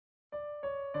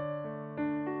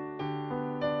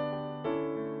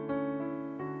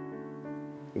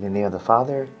In the name of the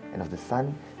Father, and of the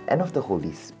Son, and of the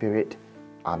Holy Spirit.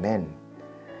 Amen.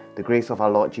 The grace of our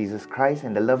Lord Jesus Christ,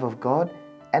 and the love of God,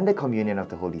 and the communion of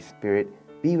the Holy Spirit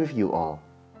be with you all,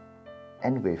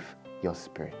 and with your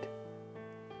spirit.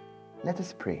 Let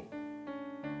us pray.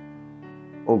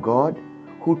 O God,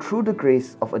 who through the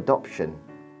grace of adoption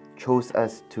chose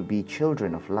us to be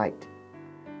children of light,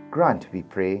 grant, we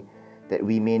pray, that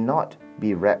we may not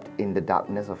be wrapped in the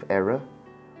darkness of error,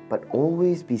 but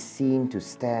always be seen to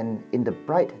stand in the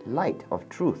bright light of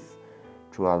truth,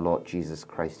 through our Lord Jesus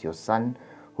Christ, your Son,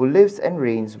 who lives and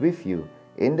reigns with you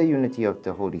in the unity of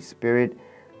the Holy Spirit,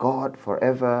 God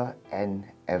forever and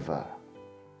ever.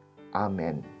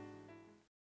 Amen.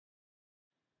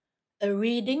 A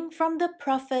reading from the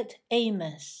prophet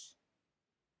Amos.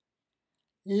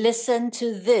 Listen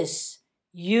to this,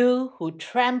 you who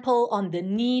trample on the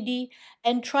needy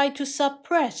and try to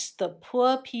suppress the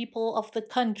poor people of the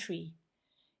country.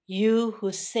 You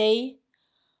who say,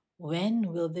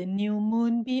 "When will the new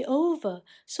moon be over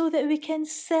so that we can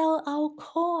sell our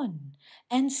corn,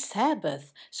 and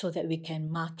Sabbath so that we can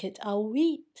market our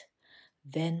wheat?"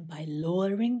 Then by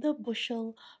lowering the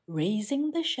bushel,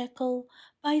 raising the shekel,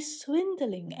 by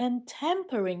swindling and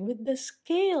tampering with the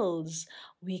scales,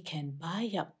 we can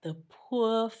buy up the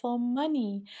poor for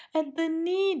money and the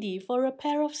needy for a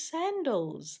pair of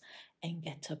sandals, and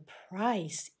get a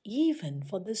price even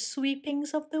for the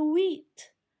sweepings of the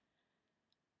wheat.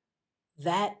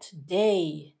 That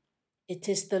day, it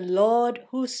is the Lord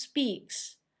who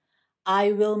speaks.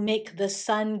 I will make the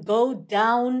sun go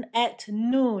down at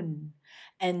noon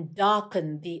and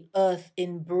darken the earth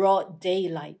in broad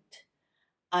daylight.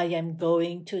 I am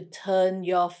going to turn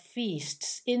your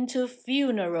feasts into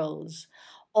funerals,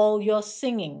 all your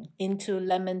singing into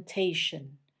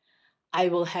lamentation. I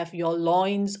will have your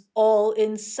loins all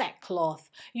in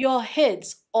sackcloth, your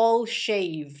heads all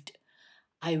shaved.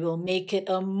 I will make it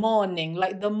a mourning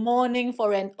like the mourning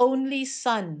for an only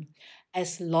son.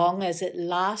 As long as it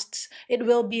lasts, it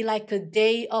will be like a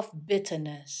day of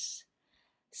bitterness.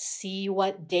 See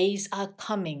what days are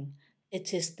coming.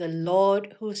 It is the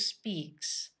Lord who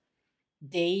speaks.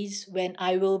 Days when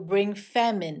I will bring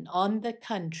famine on the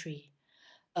country,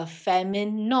 a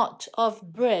famine not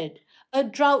of bread, a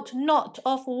drought not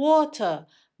of water,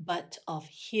 but of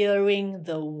hearing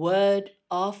the word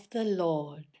of the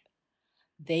Lord.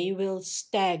 They will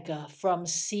stagger from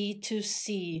sea to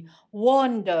sea,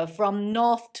 wander from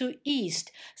north to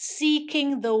east,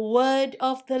 seeking the word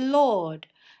of the Lord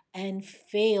and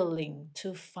failing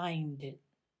to find it.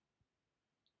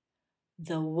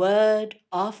 The word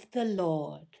of the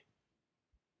Lord.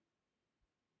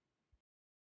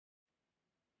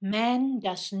 Man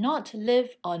does not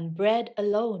live on bread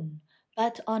alone,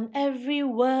 but on every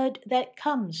word that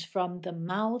comes from the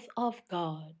mouth of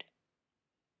God.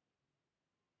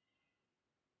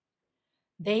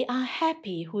 They are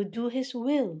happy who do his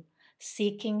will,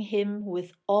 seeking him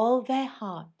with all their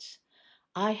hearts.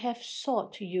 I have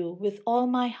sought you with all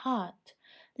my heart.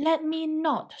 Let me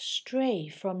not stray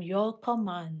from your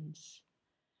commands.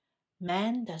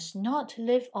 Man does not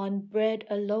live on bread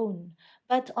alone,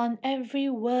 but on every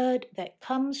word that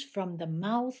comes from the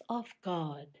mouth of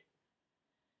God.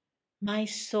 My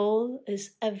soul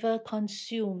is ever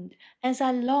consumed as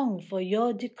I long for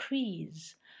your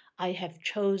decrees. I have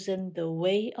chosen the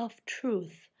way of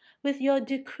truth with your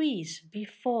decrees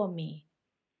before me.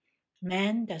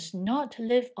 Man does not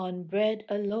live on bread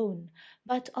alone,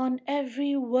 but on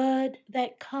every word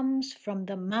that comes from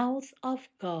the mouth of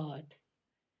God.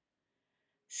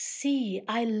 See,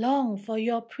 I long for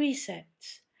your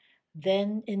precepts.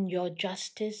 Then in your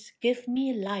justice give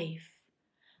me life.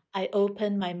 I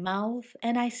open my mouth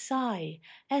and I sigh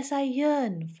as I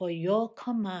yearn for your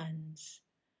commands.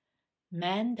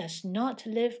 Man does not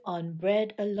live on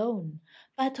bread alone,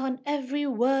 but on every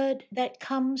word that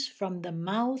comes from the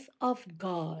mouth of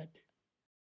God.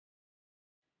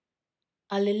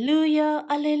 Alleluia,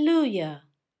 alleluia.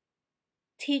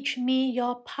 Teach me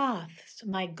your paths,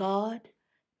 my God.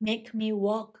 Make me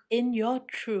walk in your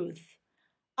truth.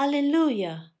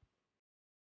 Alleluia.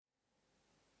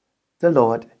 The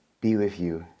Lord be with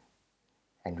you,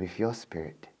 and with your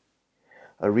spirit.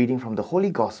 A reading from the Holy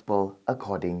Gospel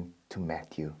according to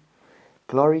Matthew.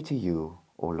 Glory to you,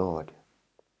 O Lord.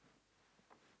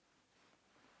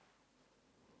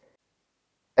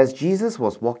 As Jesus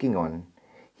was walking on,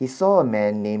 he saw a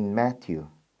man named Matthew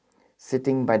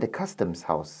sitting by the customs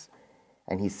house,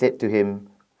 and he said to him,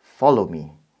 "Follow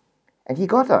me." And he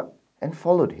got up and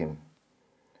followed him.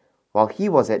 While he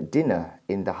was at dinner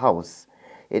in the house,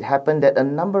 it happened that a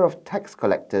number of tax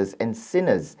collectors and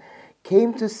sinners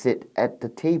came to sit at the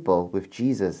table with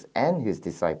Jesus and his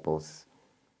disciples.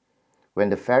 When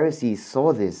the Pharisees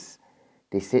saw this,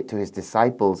 they said to his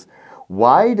disciples,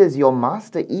 "Why does your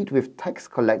master eat with tax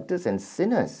collectors and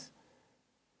sinners?"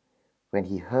 When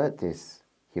he heard this,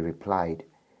 he replied,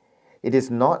 "It is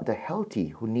not the healthy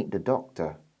who need the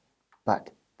doctor,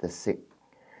 but the sick.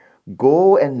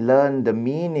 Go and learn the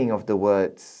meaning of the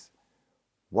words.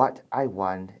 What I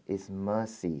want is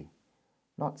mercy,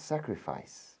 not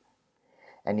sacrifice.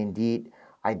 And indeed,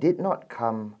 I did not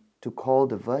come to call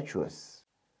the virtuous,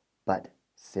 but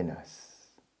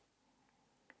sinners."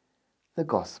 The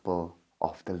Gospel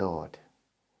of the Lord.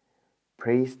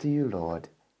 Praise to you, Lord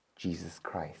Jesus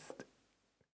Christ.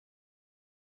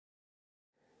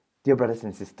 Dear brothers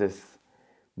and sisters,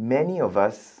 many of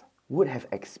us would have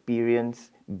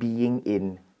experienced being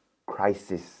in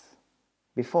crisis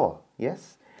before,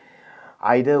 yes?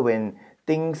 Either when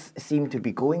things seem to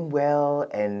be going well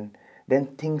and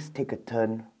then things take a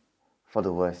turn for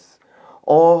the worse.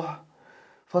 Or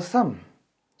for some,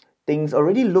 things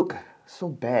already look so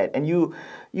bad and you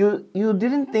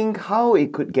didn't think how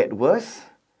it could get worse,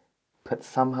 but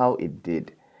somehow it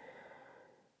did.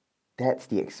 That's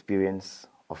the experience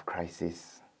of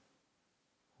crisis.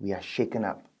 We are shaken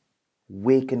up,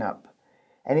 waken up,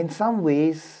 and in some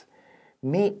ways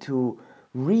made to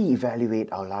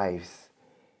reevaluate our lives.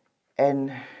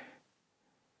 And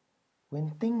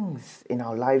when things in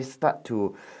our lives start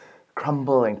to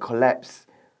crumble and collapse,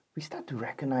 we start to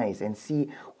recognize and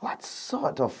see what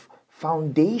sort of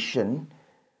foundation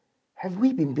have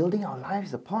we been building our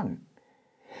lives upon.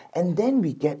 And then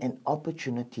we get an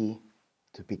opportunity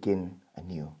to begin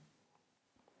anew.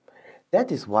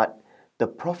 That is what the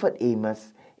prophet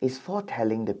Amos is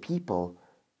foretelling the people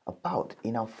about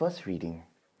in our first reading,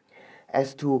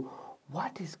 as to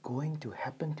what is going to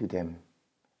happen to them,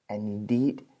 and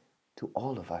indeed to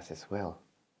all of us as well.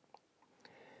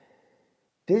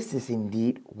 This is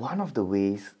indeed one of the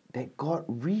ways that God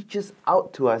reaches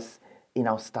out to us in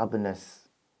our stubbornness,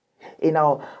 in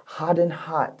our hardened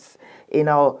hearts, in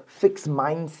our fixed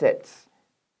mindsets,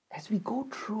 as we go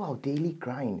through our daily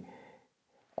grind,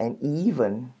 and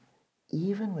even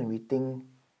when we think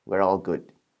we're all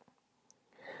good.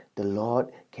 The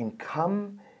Lord can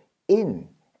come in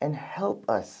and help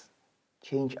us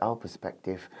change our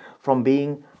perspective from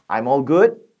being "I'm all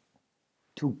good"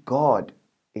 to "God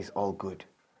is all good,"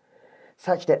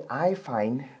 such that I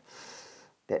find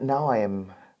that now I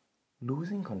am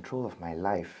losing control of my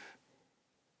life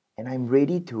and I'm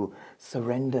ready to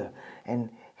surrender and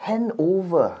hand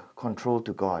over control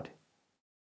to God.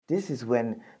 This is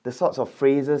when the sorts of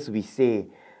phrases we say,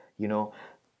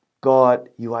 "God,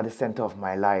 you are the center of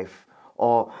my life,"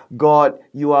 or "God,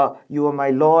 you are my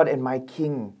Lord and my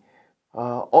King,"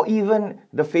 or even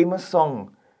the famous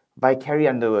song by Carrie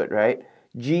Underwood, right?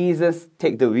 "Jesus,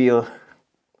 take the wheel."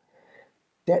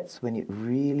 That's when it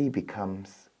really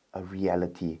becomes a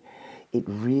reality. It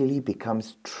really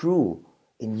becomes true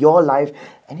in your life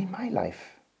and in my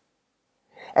life.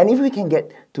 And if we can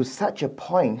get to such a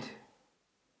point,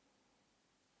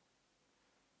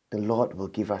 the Lord will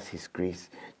give us His grace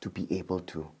to be able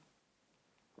to.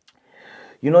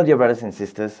 Dear brothers and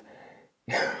sisters,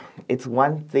 it's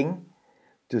one thing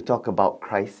to talk about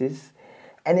crisis,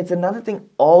 and it's another thing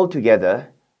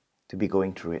altogether to be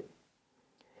going through it.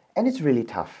 And it's really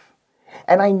tough.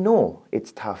 And I know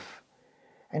it's tough.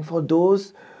 And for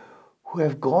those who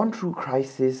have gone through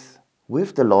crisis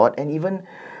with the Lord, and even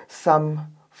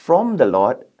some from the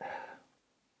Lord,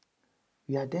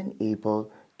 we are then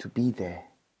able to be there,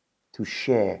 to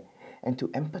share, and to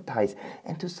empathize,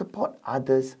 and to support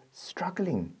others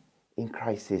struggling in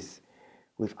crisis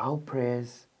with our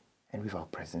prayers and with our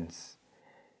presence,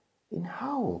 in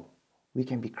how we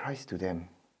can be Christ to them.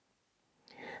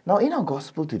 Now, in our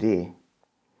gospel today,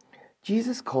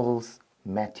 Jesus calls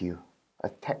Matthew, a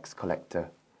tax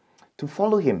collector, to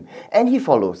follow him, and he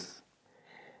follows.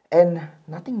 And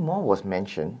nothing more was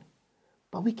mentioned,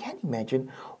 but we can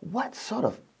imagine what sort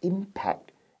of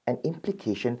impact and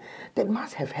implication that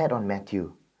must have had on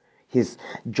Matthew, his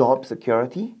job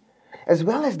security, as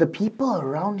well as the people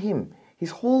around him,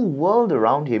 his whole world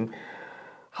around him,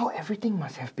 how everything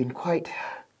must have been quite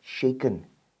shaken.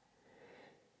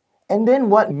 And then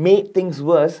what made things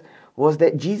worse was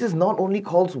that Jesus not only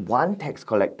calls one tax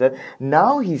collector,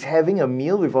 now he's having a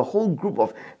meal with a whole group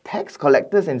of tax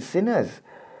collectors and sinners.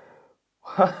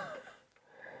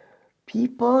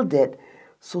 People that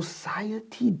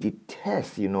society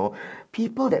detests,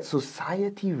 people that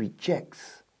society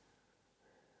rejects.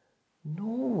 No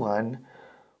one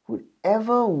would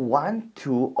ever want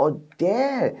to or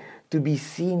dare to be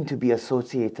seen to be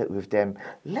associated with them,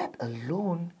 let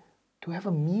alone to have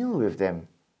a meal with them.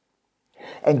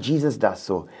 And Jesus does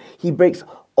so. He breaks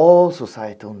all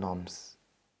societal norms.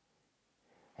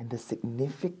 And the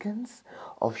significance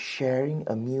of sharing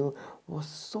a meal was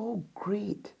so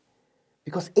great.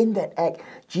 Because in that act,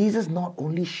 Jesus not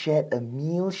only shared a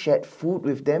meal, shared food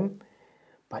with them,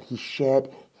 but he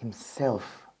shared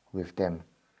himself with them.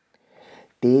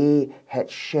 They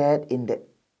had shared in that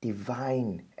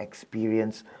divine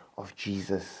experience of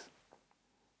Jesus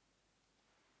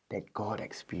that God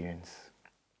experienced.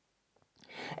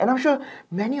 And I'm sure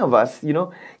many of us,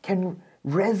 can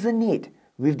resonate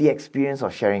with the experience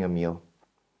of sharing a meal.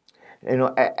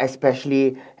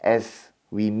 Especially as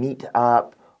we meet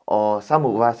up, or some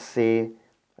of us say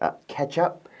catch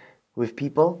up with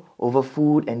people over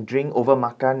food and drink, over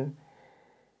makan.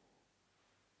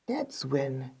 That's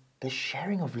when the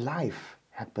sharing of life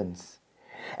happens.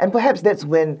 And perhaps that's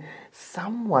when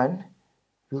someone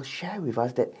will share with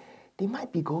us that they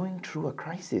might be going through a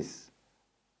crisis.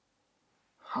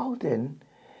 How then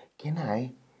can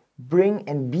I bring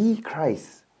and be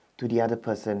Christ to the other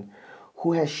person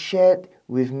who has shared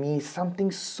with me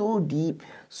something so deep,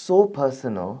 so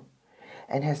personal,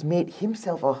 and has made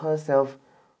himself or herself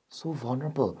so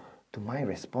vulnerable to my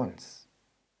response?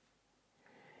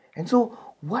 And so,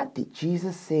 what did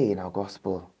Jesus say in our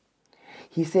gospel?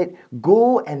 He said,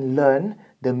 "Go and learn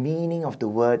the meaning of the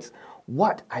words,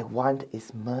 'What I want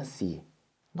is mercy,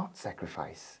 not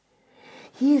sacrifice.'"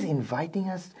 He is inviting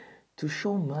us to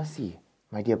show mercy,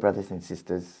 my dear brothers and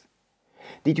sisters.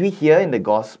 Did we hear in the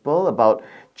gospel about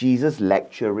Jesus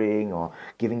lecturing or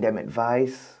giving them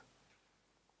advice?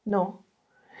 No.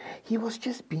 He was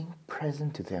just being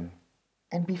present to them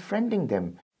and befriending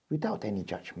them without any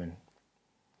judgment.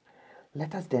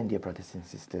 Let us then, dear brothers and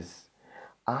sisters,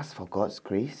 ask for God's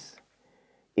grace.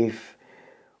 If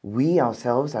we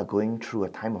ourselves are going through a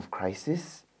time of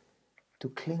crisis, to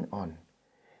cling on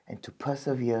and to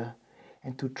persevere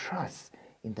and to trust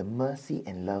in the mercy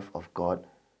and love of God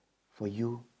for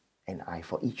you and I,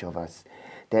 for each of us,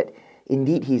 that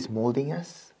indeed He is molding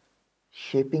us,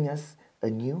 shaping us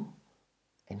anew,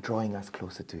 and drawing us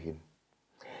closer to Him.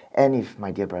 And if,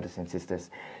 my dear brothers and sisters,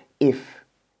 if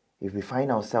we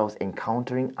find ourselves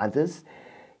encountering others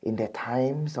in their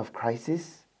times of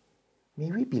crisis,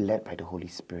 may we be led by the Holy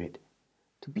Spirit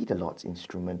to be the Lord's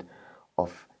instrument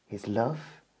of His love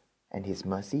and His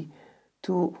mercy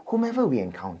to whomever we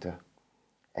encounter,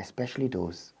 especially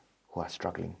those who are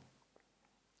struggling.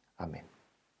 Amen.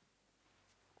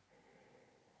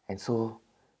 And so,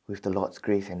 with the Lord's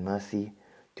grace and mercy,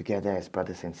 together as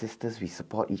brothers and sisters, we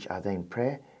support each other in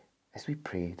prayer as we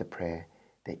pray the prayer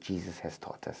that Jesus has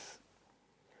taught us.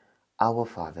 Our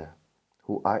Father,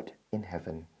 who art in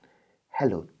heaven,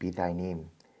 hallowed be thy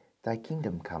name. Thy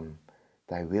kingdom come,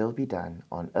 thy will be done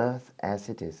on earth as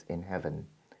it is in heaven.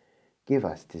 Give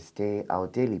us this day our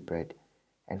daily bread,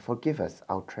 and forgive us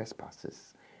our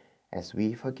trespasses, as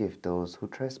we forgive those who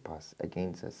trespass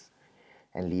against us.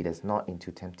 And lead us not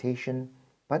into temptation,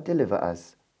 but deliver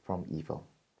us from evil.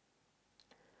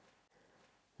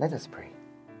 Let us pray.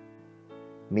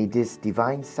 May this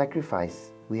divine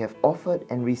sacrifice we have offered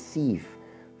and received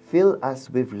fill us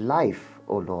with life,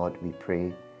 O Lord, we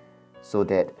pray, so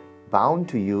that, bound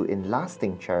to you in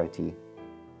lasting charity,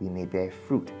 we may bear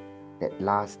fruit that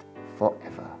lasts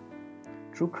forever.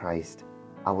 Through Christ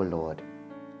our Lord.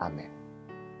 Amen.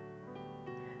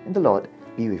 And the Lord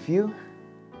be with you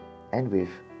and with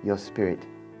your spirit.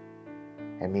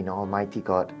 And may Almighty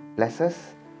God bless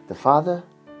us, the Father,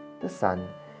 the Son,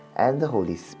 and the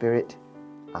Holy Spirit.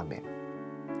 Amen.